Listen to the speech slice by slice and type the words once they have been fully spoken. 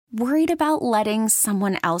Worried about letting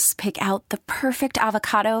someone else pick out the perfect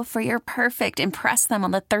avocado for your perfect impress them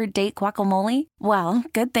on the third date guacamole? Well,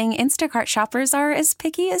 good thing Instacart shoppers are as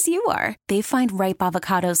picky as you are. They find ripe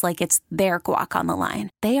avocados like it's their guac on the line.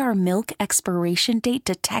 They are milk expiration date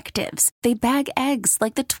detectives. They bag eggs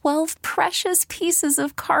like the 12 precious pieces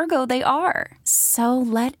of cargo they are. So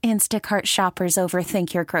let Instacart shoppers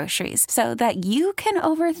overthink your groceries so that you can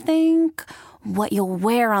overthink what you'll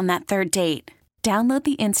wear on that third date. Download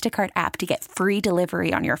the Instacart app to get free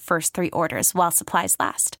delivery on your first 3 orders while supplies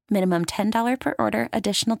last. Minimum $10 per order.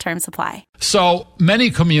 Additional terms apply. So many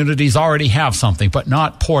communities already have something, but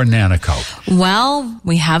not poor Nanticoke. Well,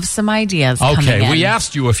 we have some ideas coming in. Okay, we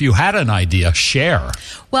asked you if you had an idea. Share.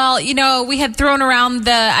 Well, we had thrown around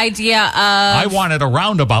the idea of... I wanted a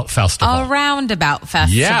roundabout festival. A roundabout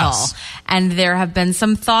festival. Yes. And there have been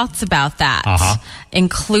some thoughts about that,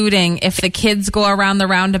 including if the kids go around the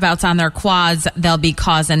roundabouts on their quads, they'll be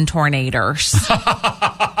causing tornadoes.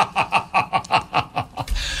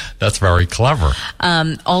 That's very clever.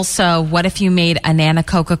 Also, what if you made a Nana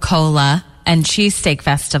Coca-Cola and cheesesteak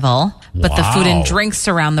festival, but the food and drinks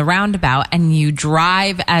around the roundabout, and you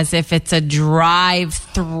drive as if it's a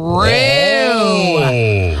drive-through?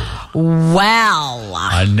 Oh. Well,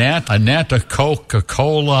 a Nana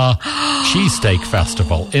Coca-Cola cheesesteak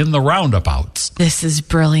festival in the roundabouts. This is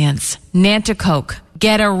brilliance. Nanticoke,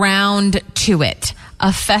 get around to it.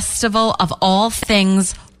 A festival of all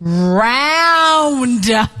things round.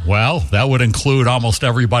 Well, that would include almost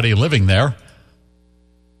everybody living there.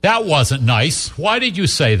 That wasn't nice. Why did you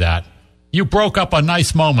say that? You broke up a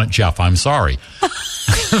nice moment, Jeff. I'm sorry.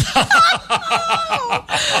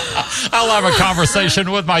 I'll have a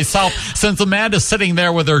conversation with myself since Amanda's sitting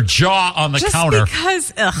there with her jaw on the counter.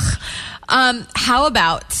 Just because, how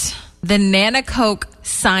about the Nanticoke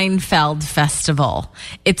Seinfeld Festival?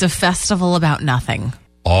 It's a festival about nothing.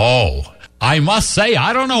 Oh, I must say,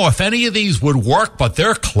 I don't know if any of these would work, but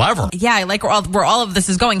they're clever. Yeah, I like where all of this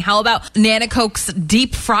is going. How about Nanticoke's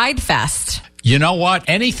Deep Fried Fest? You know what?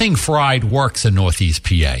 Anything fried works in Northeast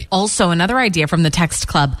PA. Also, another idea from the text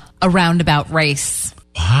club, a roundabout race.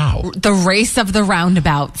 Wow. The race of the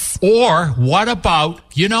roundabouts. Or what about,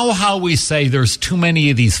 you know how we say there's too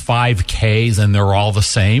many of these 5Ks and they're all the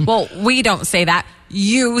same? Well, we don't say that.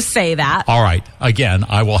 You say that. All right. Again,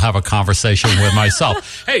 I will have a conversation with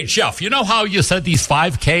myself. Hey, Jeff, you know how you said these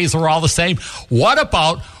 5Ks are all the same? What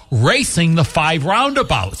about racing the 5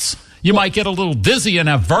 roundabouts? You might get a little dizzy and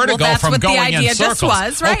have vertigo from going in circles. That's what the idea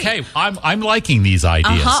just was, right? Okay, I'm liking these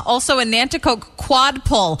ideas. Also, a Nanticoke quad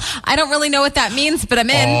pull. I don't really know what that means, but I'm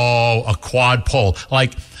in. Oh, a quad pull.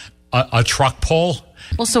 Like a truck pull?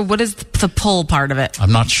 Well, so what is the pull part of it?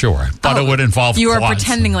 I'm not sure, but it would involve You were quads.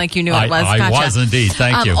 pretending like you knew what it was. Gotcha. I was indeed.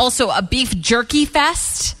 Thank you. Also, a beef jerky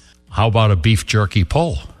fest. How about a beef jerky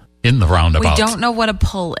pull in the roundabout? We don't know what a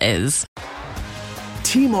pull is.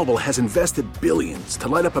 T-Mobile has invested billions to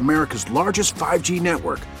light up America's largest 5G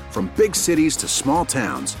network, from big cities to small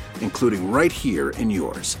towns, including right here in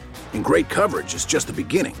yours. And great coverage is just the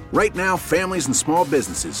beginning. Right now, families and small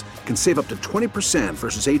businesses can save up to 20%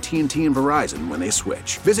 versus AT&T and Verizon when they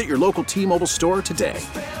switch. Visit your local T-Mobile store today.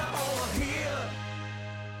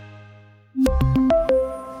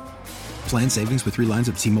 Plan savings with 3 lines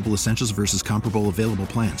of T-Mobile Essentials versus comparable available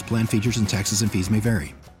plans. Plan features and taxes and fees may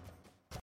vary.